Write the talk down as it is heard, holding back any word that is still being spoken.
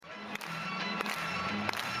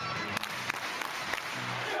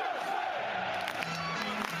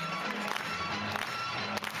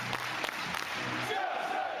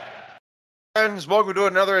friends. Welcome to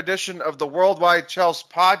another edition of the WorldWideChels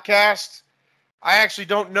podcast. I actually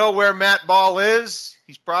don't know where Matt Ball is.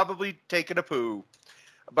 He's probably taking a poo.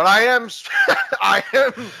 But I am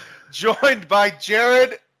joined by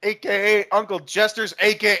Jared, a.k.a. Uncle Jesters,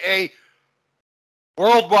 a.k.a.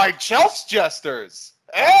 WorldWideChels Jesters.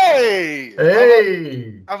 Hey!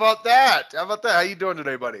 Hey! How about that? How you doing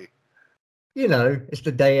today, buddy? You know, it's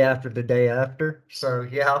the day after the day after. So,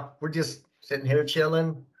 yeah, we're just sitting here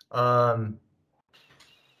chilling.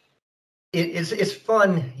 It's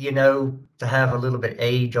fun, to have a little bit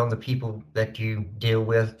age on the people that you deal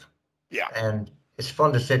with. Yeah. And it's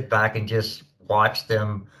fun to sit back and just watch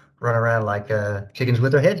them run around like chickens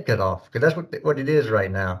with their heads cut off, because that's what it is right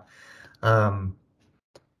now.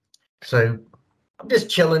 So I'm just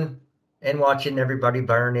chilling and watching everybody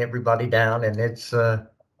burn everybody down, and it's I'll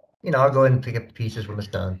go ahead and pick up the pieces when it's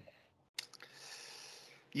done.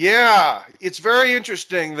 Yeah, it's very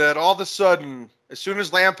interesting that all of a sudden, as soon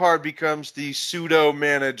as Lampard becomes the pseudo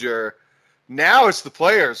manager, now it's the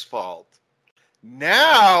players' fault.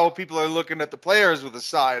 Now people are looking at the players with a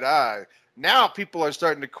side eye. Now people are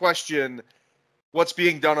starting to question what's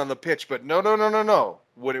being done on the pitch. But no.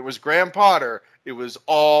 When it was Graham Potter, it was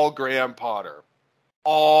all Graham Potter.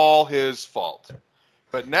 All his fault.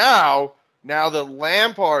 But now that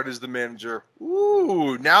Lampard is the manager,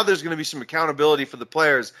 now there's going to be some accountability for the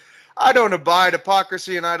players. I don't abide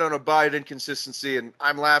hypocrisy and I don't abide inconsistency, and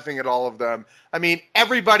I'm laughing at all of them. I mean,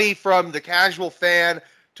 everybody from the casual fan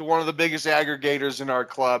to one of the biggest aggregators in our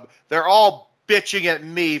club, they're all bitching at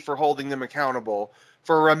me for holding them accountable,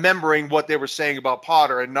 for remembering what they were saying about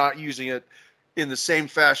Potter and not using it in the same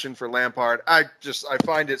fashion for Lampard. I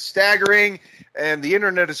find it staggering, and the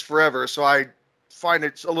internet is forever, so I find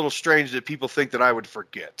it a little strange that people think that I would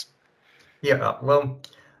forget. Yeah, well,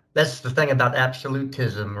 that's the thing about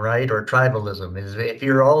absolutism, right? Or tribalism, is if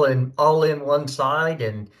you're all in one side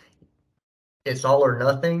and it's all or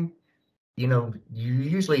nothing, you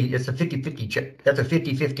usually it's a 50-50 that's a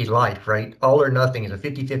 50-50 life, right? All or nothing is a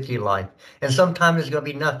 50-50 life. And sometimes it's going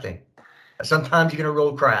to be nothing. Sometimes you're going to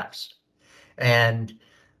roll craps. And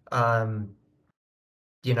that's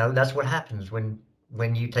what happens when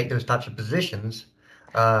you take those types of positions.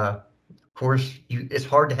 Of course, it's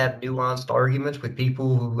hard to have nuanced arguments with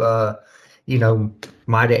people who,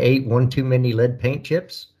 might have ate one too many lead paint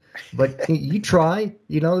chips. But you try.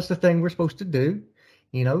 It's the thing we're supposed to do.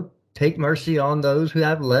 Take mercy on those who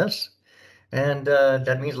have less, and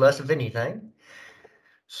that means less of anything.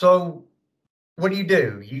 So what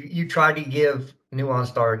do? You try to give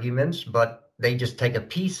nuanced arguments, but they just take a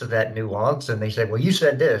piece of that nuance and they say, "Well, you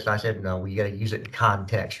said this." I said, "No, we got to use it in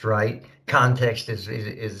context, right? Context is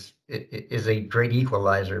a great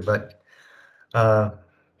equalizer." But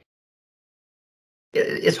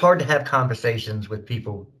it's hard to have conversations with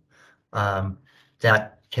people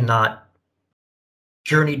that cannot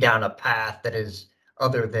journey down a path that is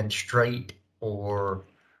other than straight or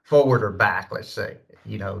forward or back. Let's say,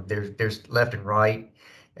 there's left and right,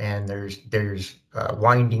 and there's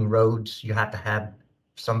winding roads. You have to have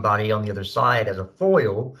somebody on the other side as a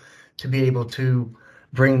foil to be able to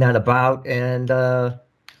bring that about. And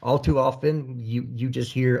all too often, you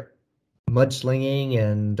just hear mudslinging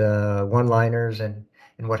and one-liners and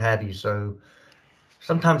what have you. So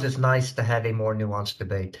sometimes it's nice to have a more nuanced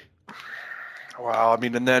debate. Wow, I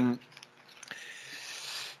mean, and then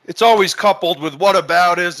it's always coupled with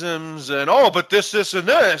whataboutisms and, but this, and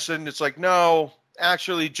this. And it's like, no,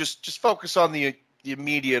 actually just focus on the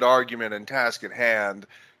immediate argument and task at hand.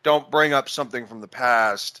 Don't bring up something from the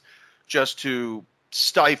past just to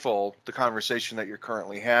stifle the conversation that you're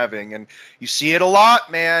currently having. And you see it a lot,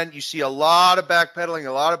 man. You see a lot of backpedaling,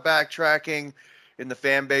 a lot of backtracking in the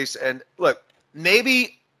fan base. And look,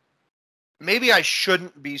 maybe I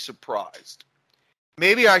shouldn't be surprised.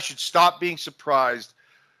 Maybe I should stop being surprised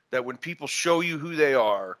that when people show you who they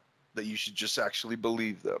are, that you should just actually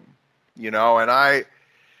believe them, And I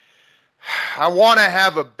want to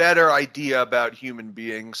have a better idea about human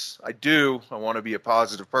beings. I do. I want to be a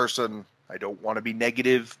positive person. I don't want to be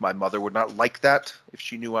negative. My mother would not like that if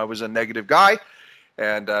she knew I was a negative guy.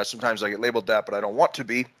 And sometimes I get labeled that, but I don't want to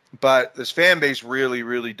be. But this fan base really,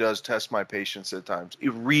 really does test my patience at times.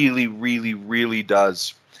 It really, really, really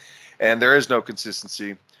does. And there is no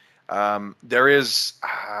consistency. There is,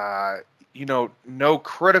 no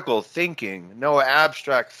critical thinking, no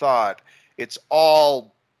abstract thought. It's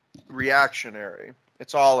all reactionary.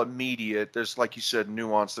 It's all immediate. There's, like you said,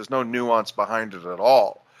 nuance. There's no nuance behind it at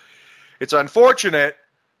all. It's unfortunate,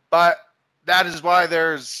 but that is why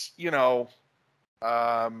there's, the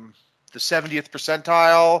 70th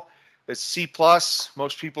percentile. It's C+.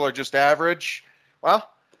 Most people are just average. Well,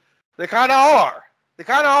 They kind of are. They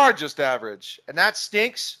kind of are just average, and that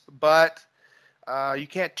stinks. But you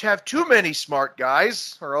can't have too many smart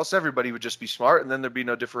guys, or else everybody would just be smart, and then there'd be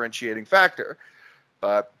no differentiating factor.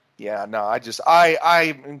 But yeah, no,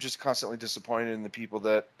 I am just constantly disappointed in the people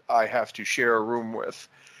that I have to share a room with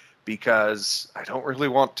because I don't really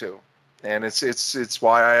want to, and it's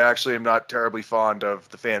why I actually am not terribly fond of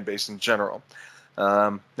the fan base in general.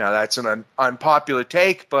 Now that's an unpopular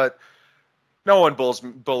take, but no one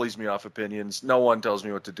bullies me off opinions. No one tells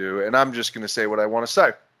me what to do, and I'm just going to say what I want to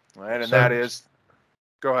say. Right? And that is,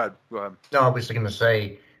 go ahead. No, I was going to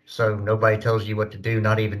say, so nobody tells you what to do,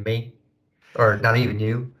 not even me, or not even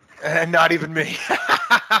you, and not even me.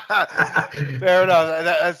 Fair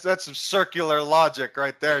enough. That's some circular logic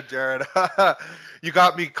right there, Jared. You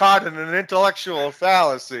got me caught in an intellectual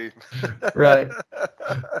fallacy. Right.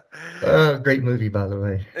 Great movie, by the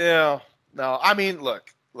way. Yeah. No, I mean,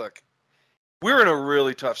 look. We're in a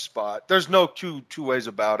really tough spot. There's no two ways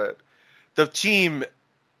about it. The team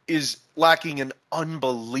is lacking an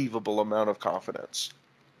unbelievable amount of confidence.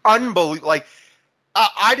 Like,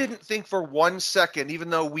 I didn't think for 1 second,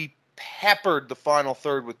 even though we peppered the final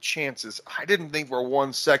third with chances, I didn't think for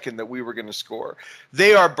 1 second that we were going to score.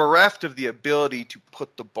 They are bereft of the ability to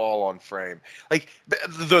put the ball on frame. Like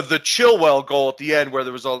the Chilwell goal at the end, where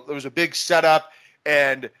there was a big setup,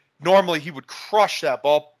 and normally he would crush that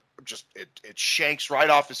ball. Just it shanks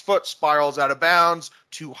right off his foot, spirals out of bounds,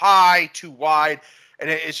 too high, too wide, and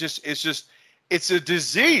it's a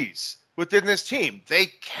disease within this team. They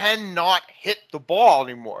cannot hit the ball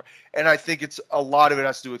anymore, and I think a lot of it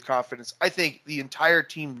has to do with confidence. I think the entire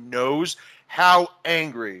team knows how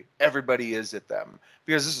angry everybody is at them,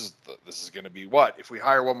 because this is going to be what, if we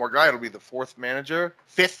hire one more guy, it'll be the fifth manager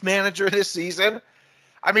this season.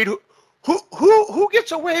 I mean, Who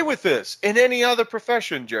gets away with this in any other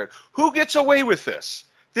profession, Jared? Who gets away with this?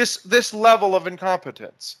 This level of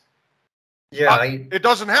incompetence? Yeah, it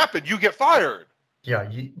doesn't happen. You get fired. Yeah,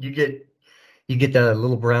 you get the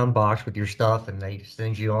little brown box with your stuff, and they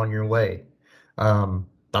send you on your way.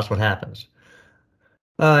 That's what happens.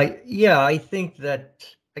 Yeah, I think that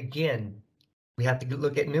again, we have to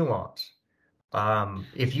look at nuance.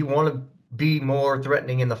 If you want to be more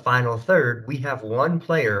threatening in the final third, we have one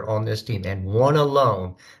player on this team, and one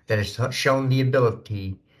alone, that has shown the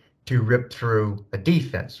ability to rip through a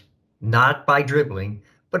defense, not by dribbling,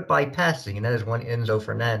 but by passing, and that is one Enzo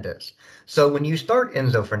Fernandez. So when you start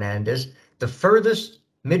Enzo Fernandez, the furthest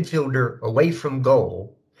midfielder away from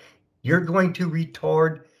goal, you're going to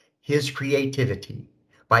retard his creativity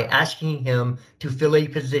by asking him to fill a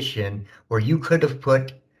position where you could have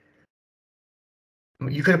put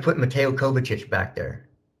Mateo Kovacic back there,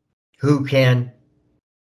 who can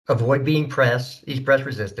avoid being pressed, he's press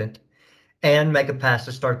resistant, and make a pass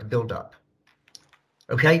to start the build up.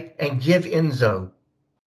 Okay? And give Enzo,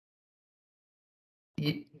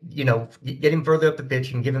 get him further up the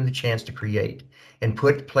pitch and give him the chance to create and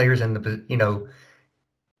put players in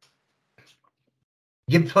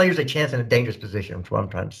give players a chance in a dangerous position. That's what I'm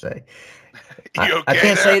trying to say. I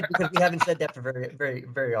can't say it because we haven't said that for very, very,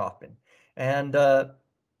 very often. And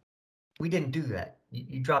we didn't do that.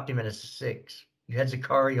 You dropped him at a 6. You had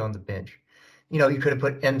Zakari on the bench. You could have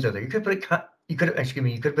put Enzo there. You could have put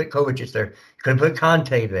Kovacic there. You could have put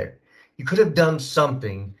Conte there. You could have done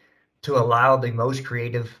something to allow the most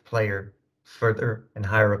creative player further and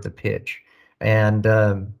higher up the pitch. And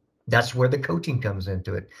that's where the coaching comes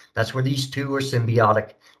into it. That's where these two are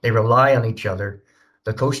symbiotic. They rely on each other.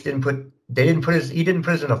 The coach didn't put us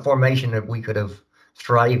in a formation that we could have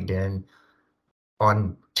thrived in.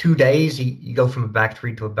 On 2 days, you go from a back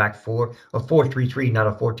 3 to a back 4, a 4-3-3, not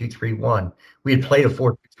a 4-2-3-1. We had played a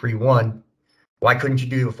 4-2-3-1. Why couldn't you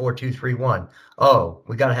do a 4-2-3-1? Oh,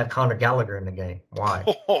 we got to have Conor Gallagher in the game. Why?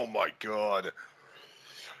 Oh my God.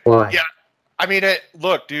 Why? Yeah, I mean,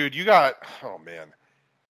 look, dude, you got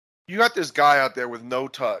this guy out there with no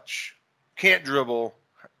touch, can't dribble,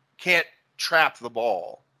 can't trap the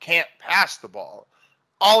ball, can't pass the ball.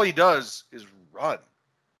 All he does is run.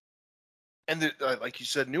 And like you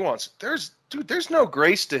said, nuance. There's no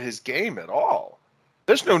grace to his game at all.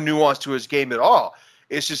 There's no nuance to his game at all.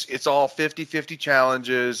 It's all 50-50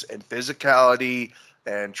 challenges and physicality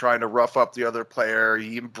and trying to rough up the other player.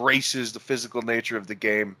 He embraces the physical nature of the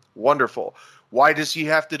game. Wonderful. Why does he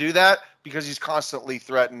have to do that? Because he's constantly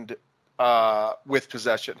threatened with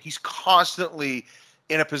possession. He's constantly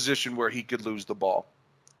in a position where he could lose the ball.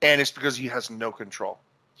 And it's because he has no control.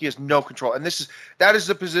 He has no control. And that is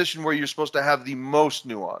the position where you're supposed to have the most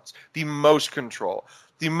nuance, the most control,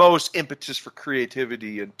 the most impetus for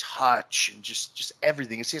creativity and touch and just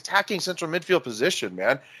everything. It's the attacking central midfield position,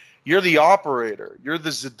 man. You're the operator. You're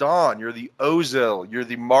the Zidane. You're the Ozil. You're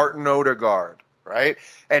the Martin Odegaard, right?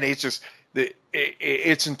 And it's just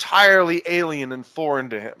it's entirely alien and foreign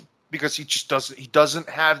to him because he doesn't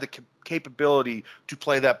have the capability to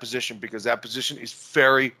play that position because that position is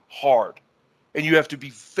very hard, and you have to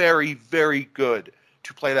be very, very good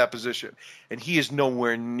to play that position, and he is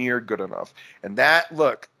nowhere near good enough. And that,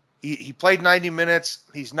 look, he played 90 minutes.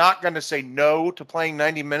 He's not going to say no to playing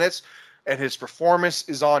 90 minutes, and his performance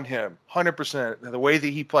is on him, 100%. The way that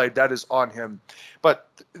he played, that is on him. But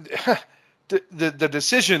the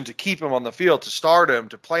decision to keep him on the field, to start him,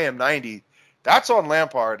 to play him 90, that's on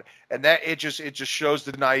Lampard, and that it just shows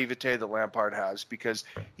the naivete that Lampard has because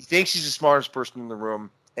he thinks he's the smartest person in the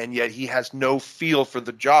room, and yet he has no feel for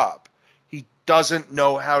the job. He doesn't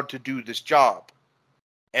know how to do this job,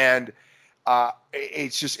 and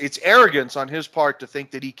it's arrogance on his part to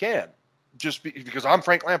think that he can. Just because I'm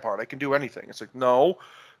Frank Lampard, I can do anything. It's like, no,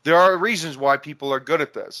 there are reasons why people are good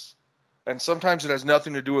at this. And sometimes it has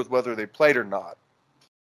nothing to do with whether they played or not.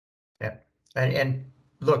 Yeah. And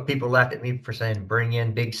look, people laughed at me for saying, bring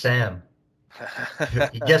in Big Sam.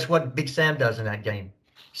 Guess what Big Sam does in that game?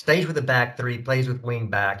 Stays with the back three, plays with wing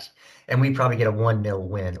backs, and we probably get a 1-0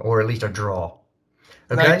 win, or at least a draw.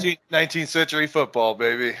 Okay? 19th century football,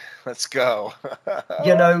 baby. Let's go.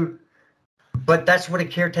 But that's what a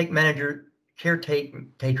caretaker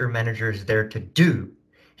manager is there to do.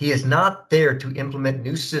 He is not there to implement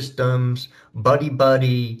new systems,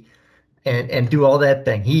 buddy, and do all that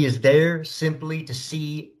thing. He is there simply to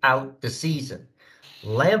see out the season.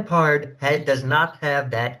 Lampard does not have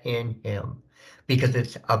that in him because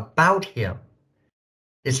it's about him.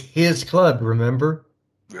 It's his club, remember?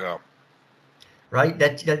 Yeah. Right?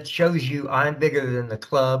 That shows you I'm bigger than the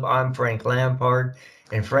club. I'm Frank Lampard.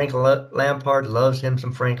 And Frank Lampard loves him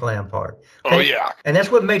some Frank Lampard. Okay? Oh, yeah. And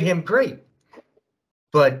that's what made him great.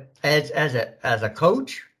 But as a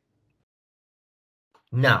coach,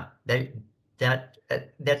 no.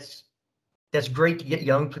 That's great to get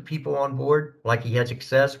young people on board like he had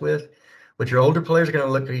success with. But your older players are going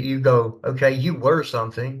to look at you and go, okay, you were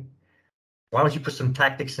something. Why don't you put some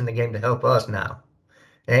tactics in the game to help us now?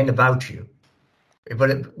 It ain't about you.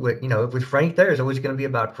 But with Frank there, it's always going to be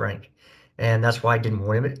about Frank. And that's why I didn't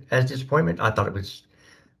want him as disappointment. I thought it was,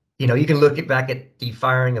 you can look back at the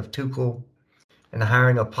firing of Tuchel and the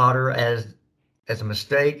hiring of Potter as a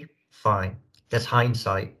mistake. Fine. That's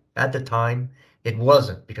hindsight. At the time, it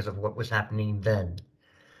wasn't because of what was happening then.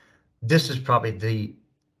 This is probably the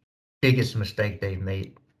biggest mistake they've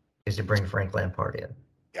made is to bring Frank Lampard in.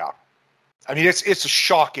 Yeah. I mean, it's a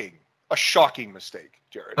shocking mistake,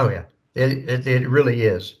 Jared. Oh, yeah. It really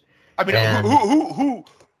is. I mean,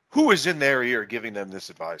 who is in their ear giving them this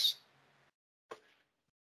advice?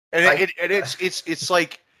 And it's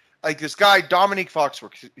like this guy Dominique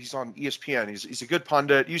Foxworth. He's on ESPN. He's a good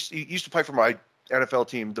pundit. He used to play for my NFL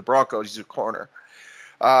team, the Broncos. He's a corner.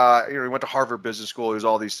 He went to Harvard Business School. He was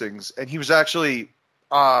all these things, and he was actually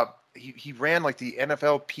he ran like the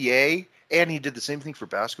NFLPA, and he did the same thing for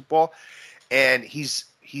basketball. And he's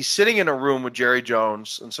sitting in a room with Jerry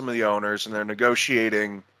Jones and some of the owners, and they're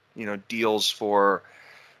negotiating, deals for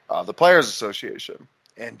the Players Association.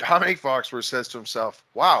 And Dominique Foxworth says to himself,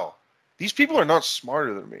 wow, these people are not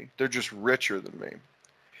smarter than me. They're just richer than me.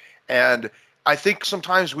 And I think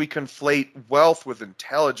sometimes we conflate wealth with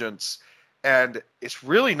intelligence, and it's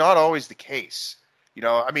really not always the case.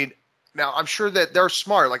 I mean, now I'm sure that they're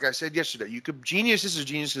smart. Like I said yesterday, geniuses are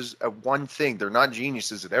geniuses at one thing. They're not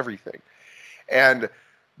geniuses at everything. And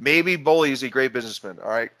maybe Bully is a great businessman. All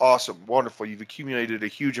right, awesome, wonderful. You've accumulated a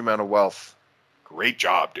huge amount of wealth. Great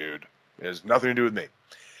job, dude. It has nothing to do with me.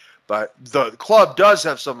 But the club does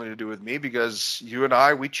have something to do with me because you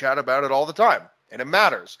and we chat about it all the time, and it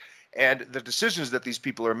matters. And the decisions that these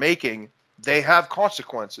people are making, they have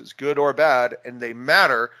consequences, good or bad, and they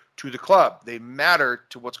matter to the club. They matter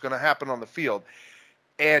to what's going to happen on the field.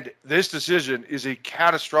 And this decision is a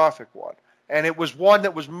catastrophic one. And it was one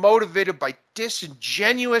that was motivated by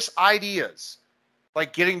disingenuous ideas,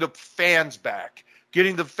 like getting the fans back,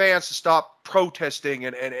 getting the fans to stop protesting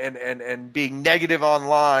and being negative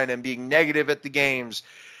online and being negative at the games.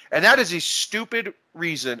 And that is a stupid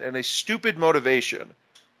reason and a stupid motivation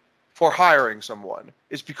for hiring someone.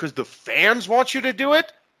 It's because the fans want you to do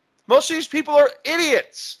it. Most of these people are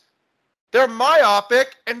idiots. They're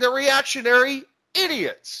myopic and they're reactionary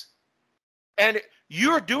idiots. And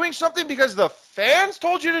you're doing something because the fans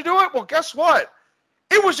told you to do it? Well, guess what?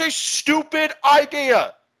 It was a stupid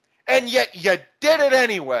idea. And yet you did it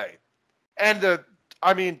anyway. And the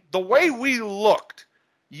way we looked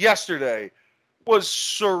yesterday was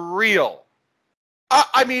surreal.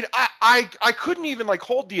 I mean, I couldn't even like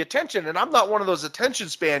hold the attention, and I'm not one of those attention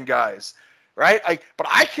span guys, right? But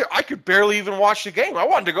I could barely even watch the game. I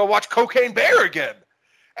wanted to go watch Cocaine Bear again,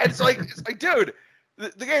 and it's like dude,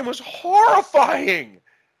 the game was horrifying.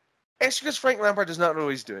 And it's because Frank Lampard does not know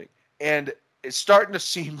what he's doing, and it's starting to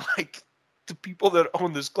seem like the people that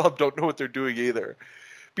own this club don't know what they're doing either,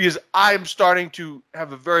 because I'm starting to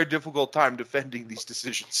have a very difficult time defending these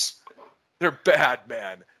decisions. They're bad,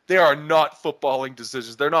 man. They are not footballing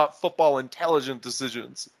decisions. They're not football intelligent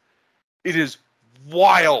decisions. It is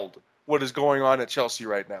wild what is going on at Chelsea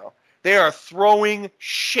right now. They are throwing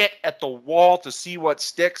shit at the wall to see what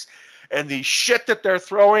sticks, and the shit that they're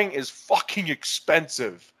throwing is fucking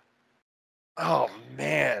expensive. Oh,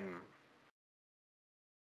 man.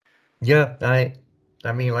 Yeah,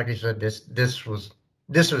 I mean, like I said, this was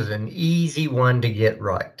an easy one to get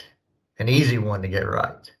right. An easy one to get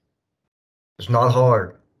right. It's not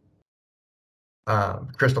hard.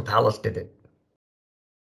 Crystal Palace did it.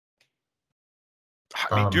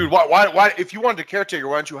 I mean, dude, why? If you wanted a caretaker,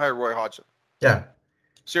 why don't you hire Roy Hodgson? Yeah.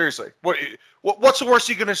 Seriously, what's the worst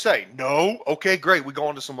you're gonna say? No, okay, great, we go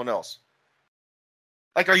on to someone else.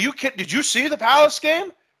 Like, are you kidding? Did you see the Palace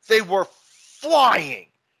game? They were flying.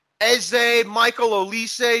 Eze, Michael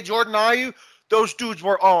Olise, Jordan Ayew, those dudes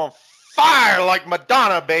were on fire like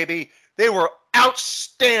Madonna, baby. They were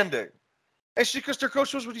outstanding. It's because their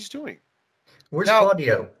coach knows what he's doing. Where's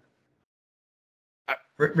Claudio?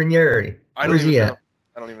 Ranieri. Where's he at?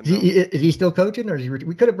 I don't even know. Is he still coaching, or is he?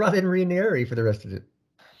 We could have brought in Ranieri for the rest of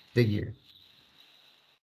the year.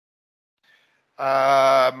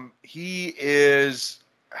 He is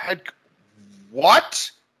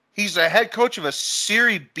what? He's a head coach of a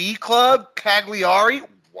Serie B club, Cagliari.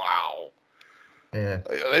 Wow. Yeah.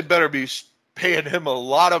 They better be paying him a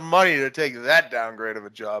lot of money to take that downgrade of a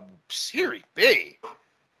job. Serie B.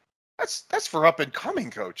 That's for up and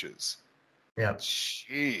coming coaches. Yeah.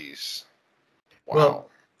 Jeez. Wow. Well,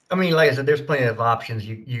 I mean, like I said, there's plenty of options.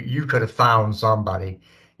 You could have found somebody.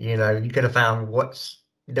 You could have found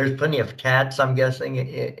there's plenty of cats, I'm guessing,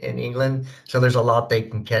 in England. So there's a lot they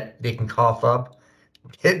can cough up.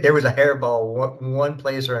 There was a hairball, one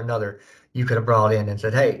place or another, you could have brought in and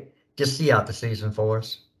said, hey, just see out the season for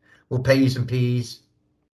us. We'll pay you some peas.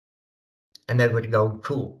 And they would go,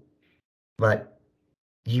 cool. But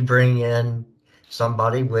you bring in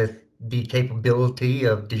somebody with the capability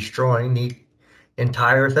of destroying the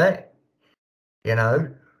entire thing.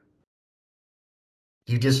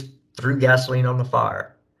 You just threw gasoline on the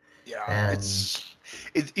fire. Yeah. And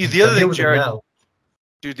the other thing, Jared,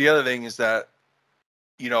 dude, the other thing is that,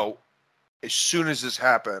 as soon as this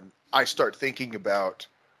happened, I start thinking about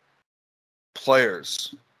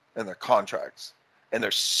players and their contracts and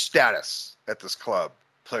their status at this club.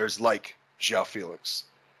 Players like João Felix,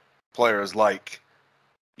 players like,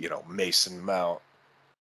 Mason Mount,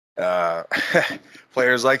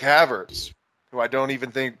 players like Havertz, who I don't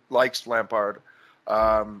even think likes Lampard.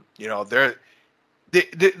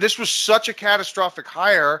 This was such a catastrophic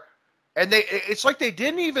hire, and it's like they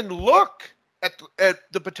didn't even look at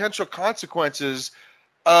the potential consequences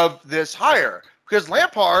of this hire, because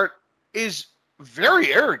Lampard is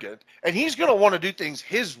very arrogant, and he's going to want to do things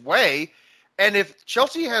his way. And if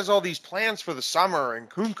Chelsea has all these plans for the summer and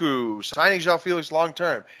Kunku signing João Felix long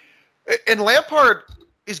term, and Lampard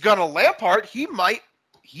is going to Lampard, he might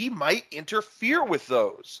interfere with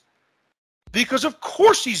those. Because of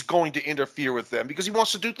course he's going to interfere with them, because he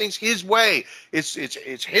wants to do things his way. It's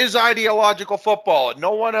his ideological football and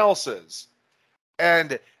no one else's.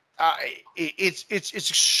 And it's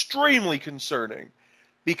extremely concerning,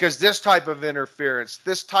 because this type of interference,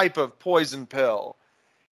 this type of poison pill,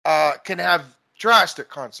 can have drastic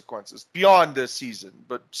consequences beyond this season,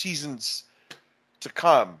 but seasons to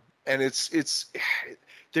come. And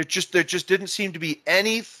there just didn't seem to be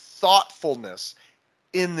any thoughtfulness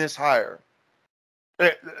in this hire.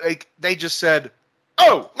 Like, they just said,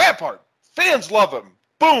 "Oh, Lampard, fans love him.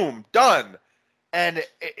 Boom, done." And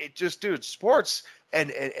it just, dude, sports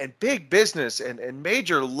and big business and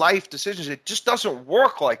major life decisions, it just doesn't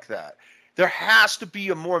work like that. There has to be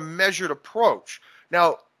a more measured approach.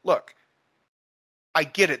 Now, look, I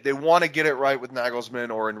get it. They want to get it right with Nagelsmann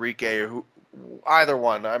or Enrique, either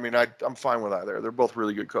one. I mean, I'm fine with either. They're both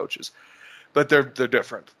really good coaches, but they're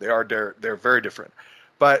different. They're very different.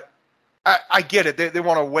 But I get it. They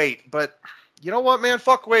want to wait. But you know what, man?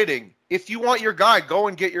 Fuck waiting. If you want your guy, go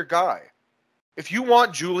and get your guy. If you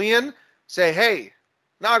want Julian, say, hey,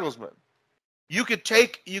 Nagelsmann, you can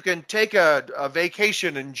take a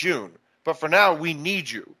vacation in June, but for now we need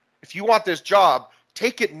you. If you want this job,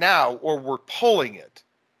 take it now, or we're pulling it.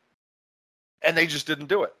 And they just didn't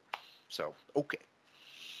do it. So, okay.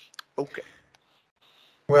 Okay.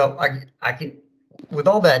 Well, I can. With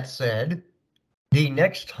all that said, the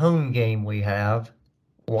next home game we have,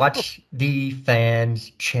 watch the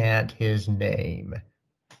fans chant his name.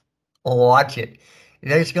 Watch it.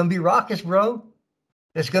 It's gonna be raucous, bro.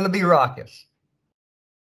 It's gonna be raucous.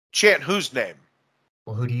 Chant whose name?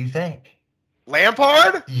 Well, who do you think?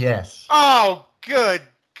 Lampard? Yes. Oh, good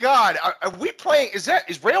God. Are we playing? Is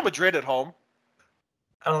Real Madrid at home?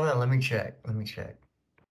 I don't know. Let me check. Let me check.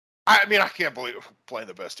 I mean, I can't believe we're playing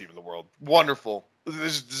the best team in the world. Wonderful.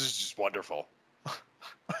 This is just wonderful.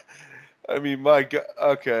 I mean, my God.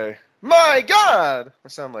 Okay. My God. I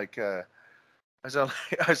sound like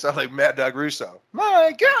Mad Dog Russo.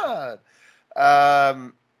 My God.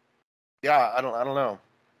 Yeah, I don't know.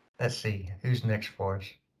 Let's see. Who's next for us?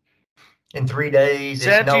 In 3 days.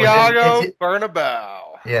 Santiago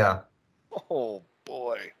Bernabeu. Yeah. Oh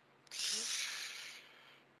boy.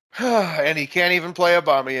 And he can't even play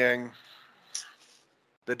Aubameyang.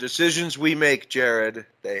 The decisions we make, Jared,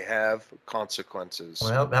 they have consequences.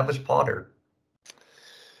 Well, that was Potter.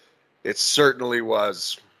 It certainly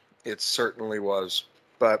was. It certainly was.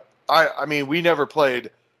 But I mean, we never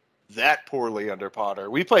played that poorly under Potter.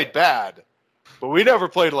 We played bad, but we never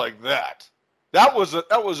played like that. That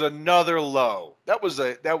was another low. That was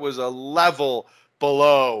a level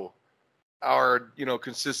below our,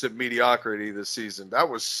 consistent mediocrity this season. That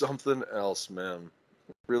was something else, man.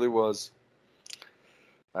 It really was.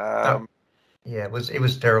 Yeah, it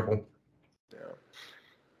was terrible. Yeah.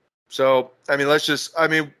 So, I mean,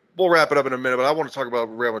 we'll wrap it up in a minute, but I want to talk about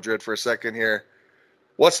Real Madrid for a second here.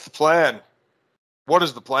 What's the plan? What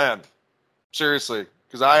is the plan? Seriously,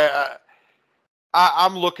 because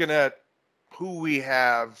I'm looking at who we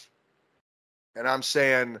have, and I'm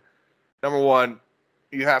saying, number one,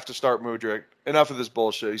 you have to start Mudryk. Enough of this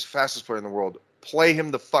bullshit. He's the fastest player in the world. Play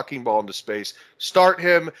him the fucking ball into space. Start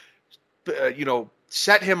him,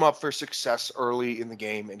 set him up for success early in the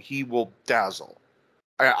game, and he will dazzle.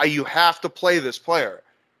 You have to play this player,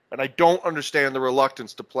 and I don't understand the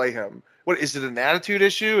reluctance to play him. What is it? An attitude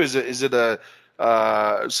issue? Is it a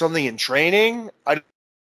something in training? I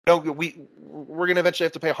don't. We're gonna eventually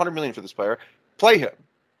have to pay $100 million for this player. Play him.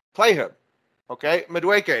 Okay,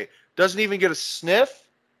 Madueke doesn't even get a sniff,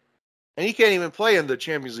 and he can't even play in the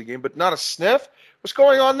Champions League game. But not a sniff. What's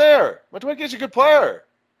going on there? Madueke's a good player.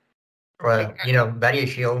 Well,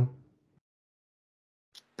 Badiashile.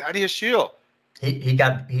 Badiashile.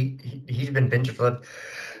 He's been benched for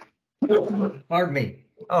that. Pardon me.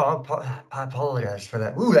 Oh, I apologize for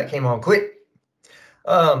that. Ooh, that came on quick.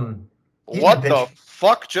 What the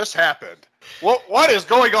fuck just happened? What is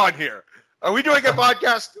going on here? Are we doing a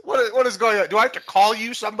podcast? What is going on? Do I have to call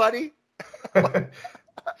you somebody?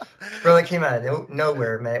 Bro, it came out of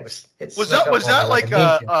nowhere, man. Was that like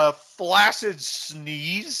a flaccid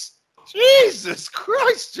sneeze? Jesus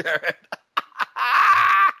Christ, Jared!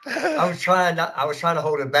 I was trying to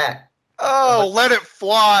hold it back. Oh, let it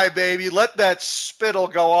fly, baby. Let that spittle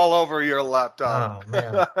go all over your laptop. Oh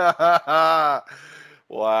man.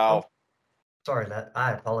 Wow. Sorry that.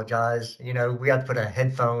 I apologize. We had to put a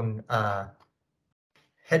headphone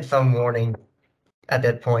warning at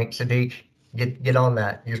that point. Sadiq, get on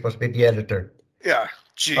that. You're supposed to be the editor. Yeah.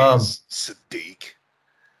 Jeez, Sadiq.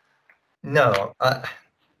 No.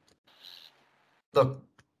 Look,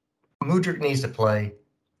 Mudryk needs to play.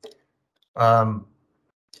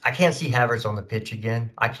 I can't see Havertz on the pitch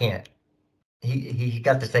again. I can't. He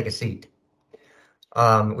got to take a seat.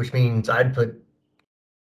 Which means I'd put.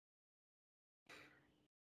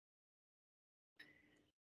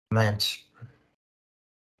 Man,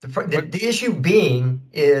 the issue being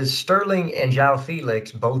is Sterling and João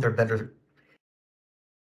Felix both are better.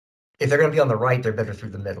 If they're going to be on the right, they're better through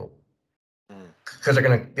the middle because they're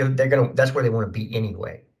gonna. That's where they want to be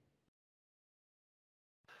anyway.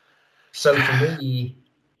 So for me,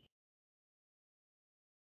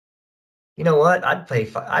 you know what? I'd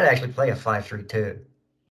actually play a 5-3-2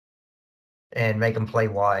 and make them play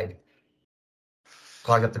wide,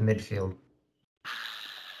 clog up the midfield.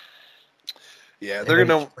 Yeah, they're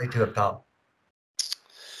going to play to up top.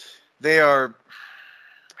 They are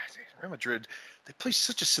Real Madrid. They play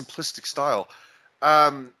such a simplistic style. I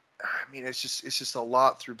mean, it's just a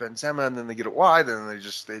lot through Benzema, and then they get it wide, and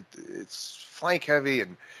it's flank heavy,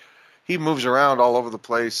 and he moves around all over the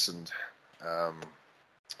place, and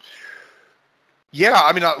yeah,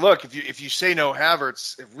 I mean, look, if you say no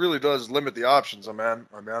Havertz, it really does limit the options, man.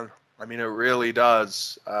 I mean, it really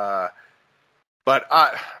does. But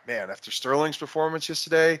after Sterling's performance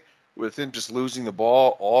yesterday, with him just losing the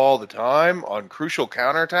ball all the time on crucial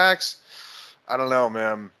counterattacks, I don't know,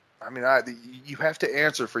 man. I mean, you have to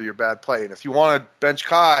answer for your bad play. And if you want to bench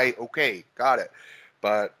Kai, okay, got it.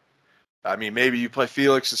 But, I mean, maybe you play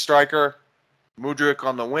Felix as striker, Mudryk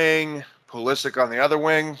on the wing, Pulisic on the other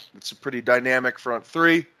wing. It's a pretty dynamic front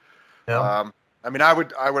three. Yeah. I mean, I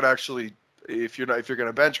would actually, if you're going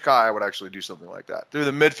to bench Kai, I would actually do something like that. Through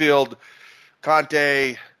the midfield,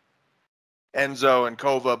 Conte, Enzo, and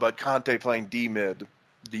Kova, but Conte playing D mid.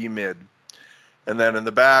 And then in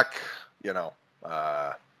the back,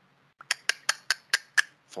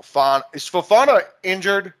 Fofana. Is Fofana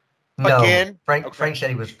injured again? No, Frank said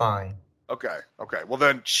he was fine. Okay. Well,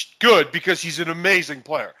 then good, because he's an amazing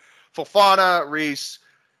player. Fofana, Reece,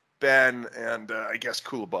 Ben, and I guess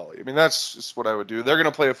Koulibaly. I mean, that's just what I would do. They're going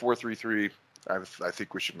to play a 4-3-3. I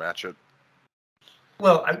think we should match it.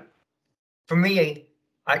 Well, for me,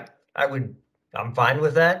 I'm fine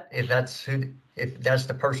with that. If that's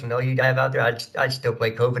the personnel you have out there, I'd still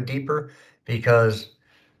play Kova deeper, because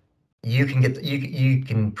you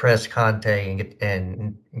can press Conte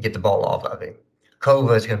and get the ball off of him.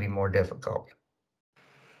 Kova is going to be more difficult.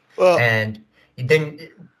 Well, and then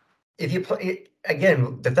if you play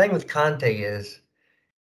again, the thing with Conte is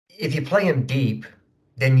if you play him deep,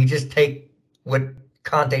 then you just take what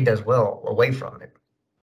Conte does well away from it.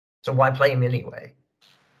 So why play him anyway?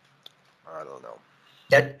 I don't know.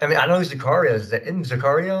 I know Zakaria isn't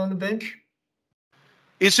Zakaria on the bench?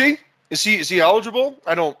 Is he? Is he eligible?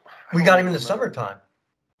 We got him in the summertime.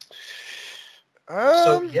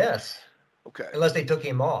 So yes. Okay. Unless they took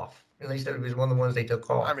him off. At least it was one of the ones they took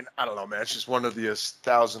off. I mean, I don't know, man. It's just one of the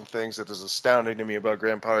 1,000 things that is astounding to me about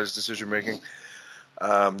Graham Potter's decision making.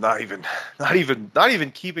 Not even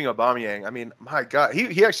keeping Aubameyang. I mean, my God,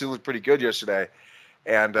 he actually looked pretty good yesterday.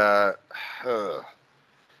 And I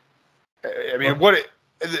mean,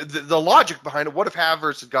 the logic behind it? What if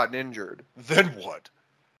Havertz had gotten injured? Then what?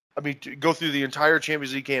 I mean, to go through the entire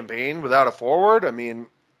Champions League campaign without a forward? I mean,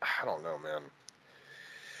 I don't know, man.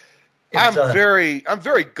 I'm very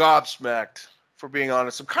gobsmacked, for being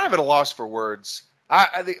honest. I'm kind of at a loss for words.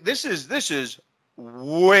 I think this is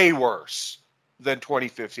way worse than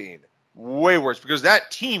 2015. Way worse, because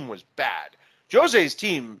that team was bad. Jose's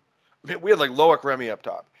team, I mean, we had like Loic Remy up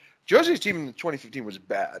top. Jose's team in 2015 was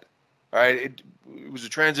bad. All right, it was a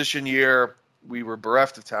transition year. We were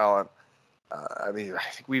bereft of talent. I mean, I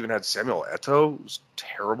think we even had Samuel Eto'o. It was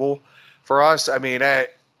terrible for us. I mean,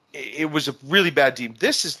 it was a really bad team.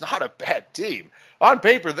 This is not a bad team. On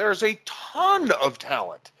paper, there's a ton of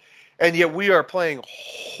talent, and yet we are playing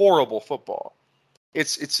horrible football.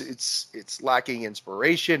 It's lacking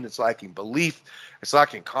inspiration. It's lacking belief. It's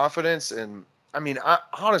lacking confidence. And I mean,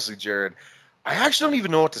 honestly, Jared, I actually don't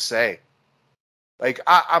even know what to say. Like,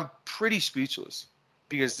 I'm pretty speechless,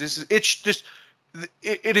 because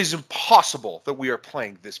it is impossible that we are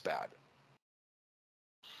playing this bad.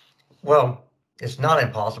 Well, it's not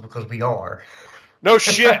impossible, because we are. No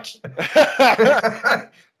shit.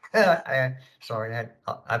 Sorry, I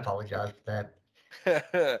apologize for that.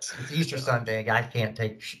 It's Easter Sunday. I can't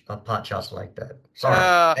take pot shots like that.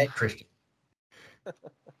 Sorry, hey, Christian.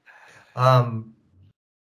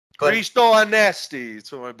 Cristo Anesti.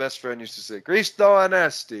 That's what my best friend used to say. Cristo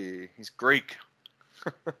Anesti. He's Greek.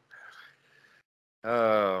 What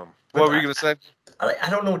were you going to say? I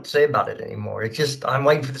don't know what to say about it anymore. It's just I'm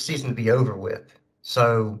waiting for the season to be over with,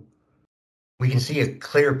 so we can see a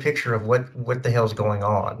clear picture of what the hell's going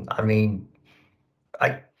on. I mean,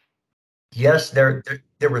 yes, there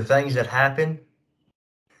were things that happened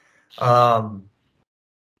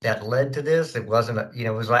that led to this. It wasn't it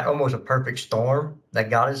was like almost a perfect storm that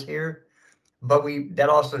got us here. But that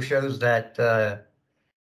also shows that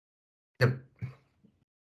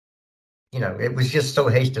it was just so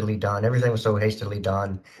hastily done. Everything was so hastily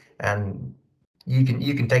done, and you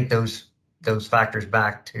can take those factors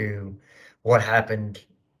back to what happened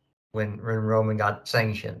when Roman got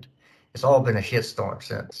sanctioned. It's all been a shitstorm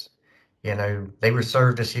since. They were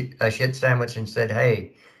served a shit sandwich and said,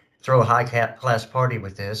 "Hey, throw a high class party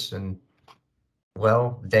with this," and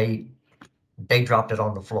well, they dropped it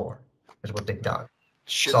on the floor. Is what they've done.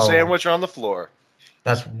 Shit sandwich on the floor.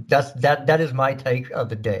 That is my take of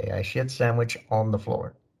the day. A shit sandwich on the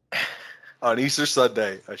floor. On Easter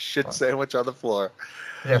Sunday, a shit sandwich on the floor.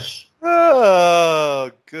 Yes.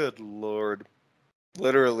 Oh, good Lord.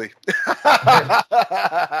 Literally.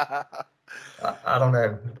 I don't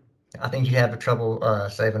know. I think you have trouble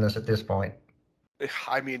saving us at this point.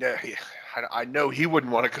 I mean, I know he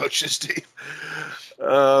wouldn't want to coach this team.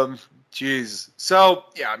 Jeez. So,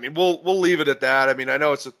 yeah, I mean, we'll leave it at that. I mean, I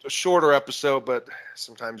know it's a shorter episode, but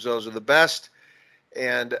sometimes those are the best.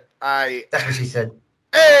 And That's what she said.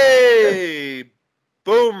 Hey!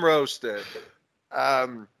 Boom roasted.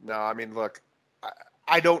 No, I mean, look,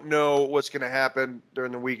 I don't know what's going to happen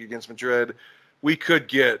during the week against Madrid. We could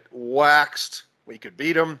get waxed. We could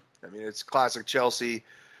beat them. I mean, it's classic Chelsea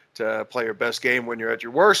to play your best game when you're at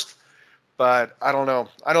your worst. But I don't know.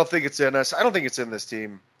 I don't think it's in us. I don't think it's in this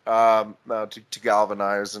team to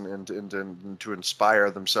galvanize and to inspire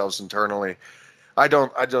themselves internally. I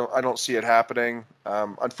don't see it happening.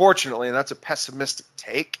 Unfortunately, and that's a pessimistic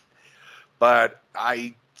take. But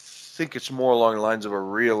I think it's more along the lines of a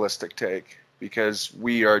realistic take because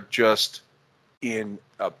we are just in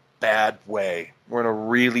a bad way. We're in a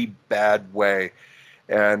really bad way,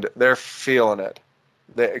 and they're feeling it.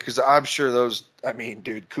 Because I'm sure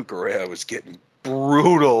dude, Cucurella was getting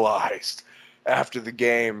brutalized after the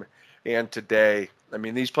game and today. I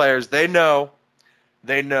mean, these players, they know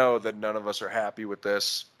that none of us are happy with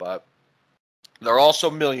this, but they're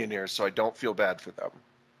also millionaires, so I don't feel bad for them.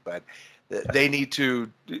 But they need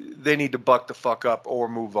to buck the fuck up or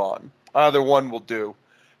move on. Either one will do.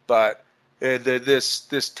 But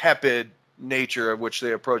this tepid nature of which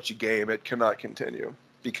they approach the game, it cannot continue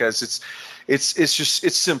because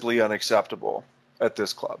it's simply unacceptable at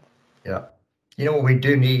this club. Yeah. You know what we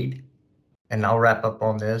do need, and I'll wrap up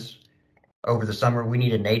on this. Over the summer, we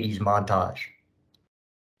need an 80s montage.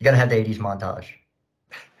 You got to have the 80s montage.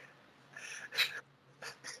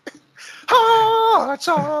 Hearts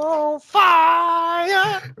on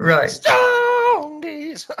fire. Right.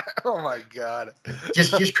 Stonies. Oh my God.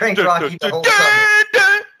 Just crank Rocky the whole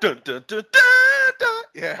summer.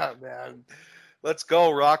 Yeah, man. Let's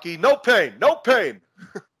go, Rocky. No pain. No pain.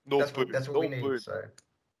 That's what we need. So.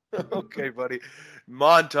 Okay, buddy.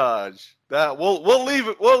 Montage. That we'll leave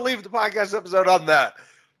it. We'll leave the podcast episode on that.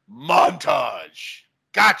 Montage.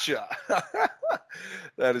 Gotcha.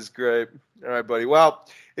 That is great. All right, buddy. Well,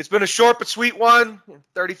 it's been a short but sweet one.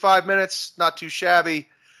 35 minutes. Not too shabby.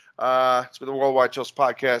 It's been the WorldWideChels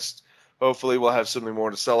podcast. Hopefully we'll have something more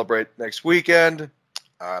to celebrate next weekend.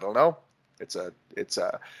 I don't know. It's a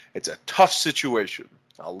tough situation.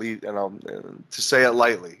 To say it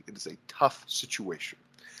lightly, it is a tough situation.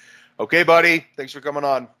 Okay, buddy. Thanks for coming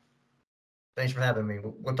on. Thanks for having me.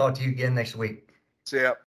 We'll talk to you again next week. See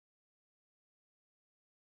ya.